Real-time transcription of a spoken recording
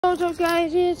what's up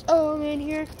guys, it's Owen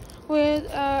here with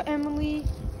Emily.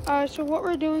 So what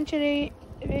we're doing today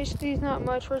basically is not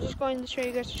much. We're just going to show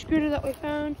you guys the scooter that we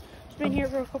found. It's been here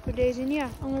for a couple of days, and yeah,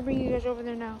 I'm gonna bring you guys over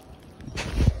there now.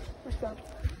 Let's go.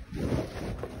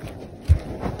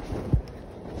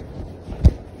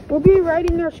 We'll be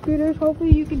riding our scooters.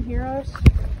 Hopefully you can hear us.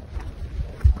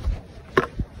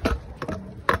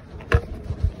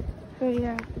 But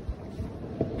yeah.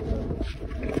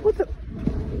 What the?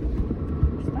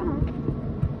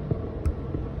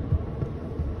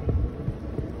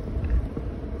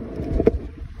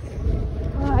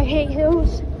 I hate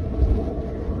hills.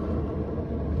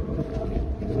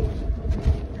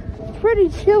 It's pretty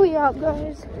chilly out,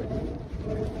 guys.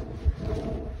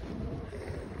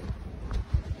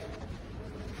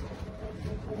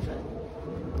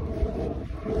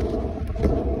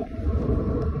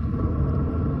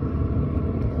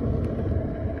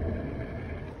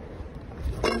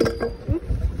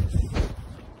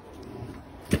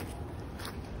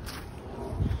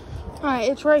 Alright,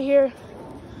 it's right here.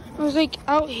 I was like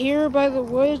out here by the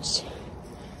woods.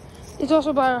 It's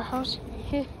also by our house.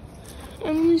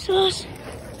 Emily's house.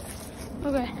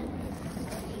 Okay.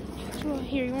 So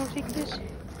here, you want to take this?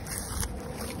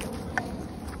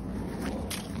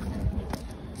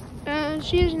 And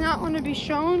she is not going to be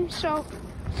shown, so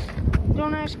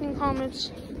don't ask in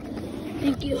comments.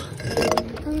 Thank you.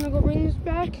 I'm gonna go bring this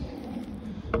back.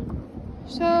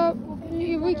 So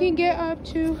if we can get up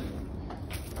to.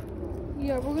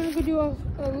 Yeah, we're gonna go do a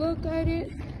look at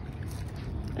it,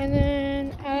 and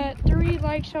then at 3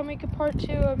 likes, I'll make a part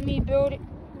 2 of me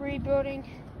rebuilding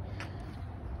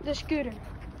the scooter,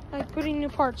 like putting new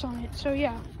parts on it. So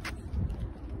yeah,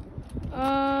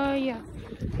 yeah.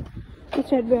 Let's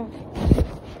head back.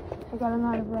 I got an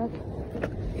out of breath.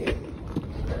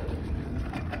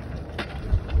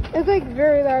 It's like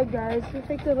very loud, guys. It's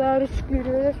like the loudest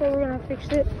scooter. That's why we're gonna fix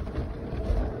it.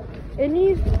 It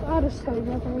needs a lot of stuff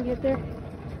when we get there.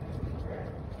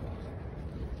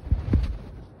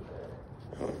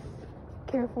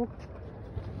 Careful.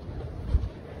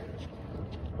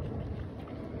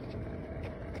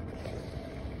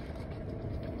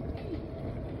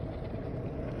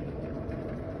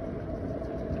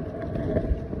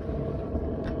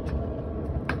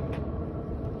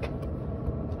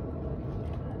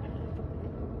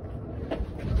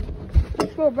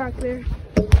 Let's go back there.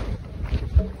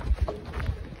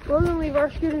 We're gonna leave our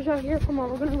scooters out here. Come on,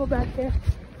 we're gonna go back there.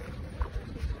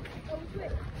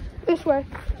 This way.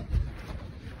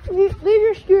 Leave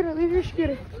your scooter, leave your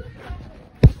scooter.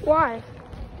 Why?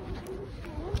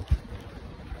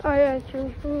 Oh yeah,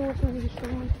 true. We want to do this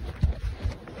one.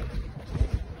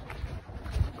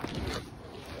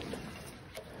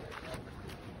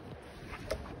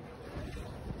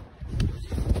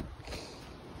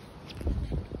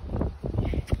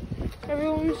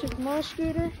 Everyone, this is my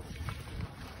scooter.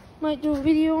 Might do a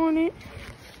video on it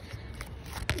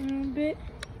in a bit.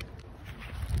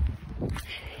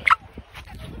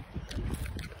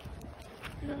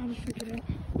 I'll just figure it out.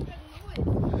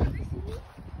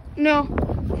 No.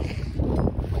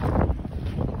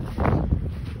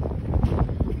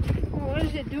 What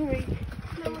is it doing?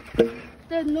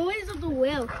 The noise of the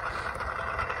wheel.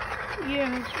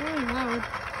 Yeah, it's really loud.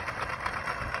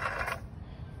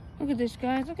 Look at this,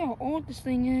 guys. Look how old this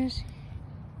thing is.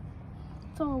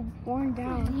 It's all worn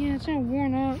down. Yeah, it's all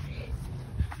worn out.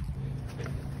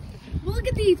 Look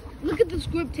at these. Look at this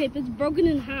grip tape. It's broken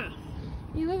in half.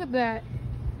 You look at that.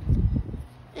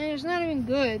 And it's not even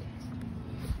good.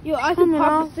 Yo, I can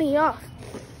pop this thing off.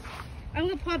 I'm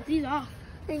gonna pop these off.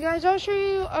 Hey guys, I'll show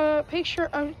you a picture.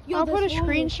 I'll put a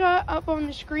screenshot up on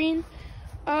the screen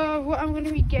of what I'm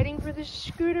gonna be getting for this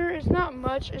scooter. It's not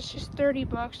much. It's just 30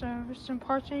 bucks. There's some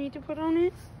parts I need to put on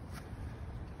it.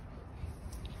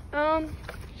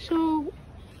 So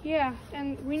yeah,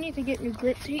 and we need to get new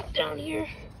grip tape down here.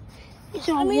 It's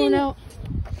all worn out.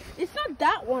 It's not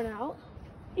that worn out.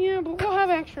 Yeah, but we'll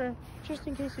have extra just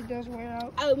in case it does wear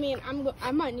out. I mean,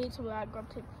 I might need some of that grip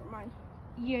tape for mine.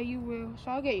 Yeah, you will.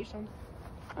 So I'll get you some.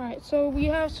 All right, so we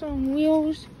have some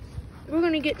wheels. We're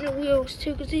gonna get new wheels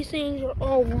too, cause these things are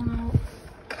all worn out.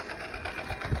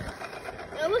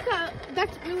 Now look how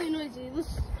that's really noisy.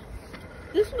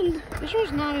 This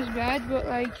one's not as bad, but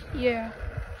like, yeah.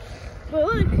 But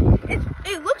look,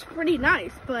 it looks pretty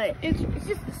nice, but it's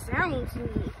just the sounds.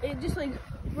 It just like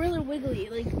really wiggly.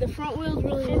 Like the front wheel's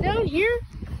really wiggly. And down here,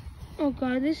 oh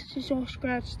god, this is just all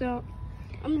scratched up.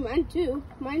 I mean, mine too.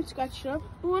 Mine's scratched up.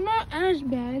 Well, not as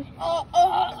bad.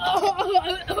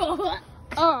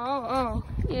 Oh,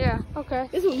 yeah, okay.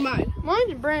 This was mine.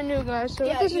 Mine's brand new, guys, so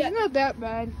this is not that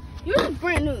bad. Yours is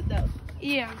brand new, though.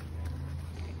 Yeah.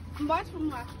 Mine's from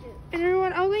last year. And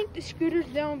everyone, I'll link the scooters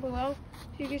down below,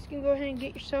 so you guys can go ahead and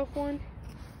get yourself one.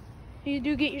 If you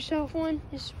do get yourself one,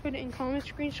 just put it in comment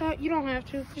screenshot. You don't have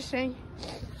to, just saying.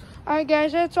 Alright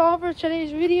guys, that's all for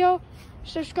today's video.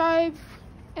 Subscribe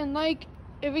and like.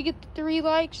 If we get 3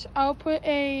 likes, I'll put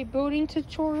a building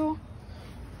tutorial.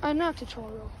 Not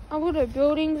tutorial. I'll put a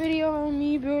building video on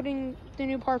me building the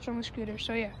new parts on the scooter.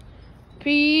 So yeah.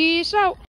 Peace out.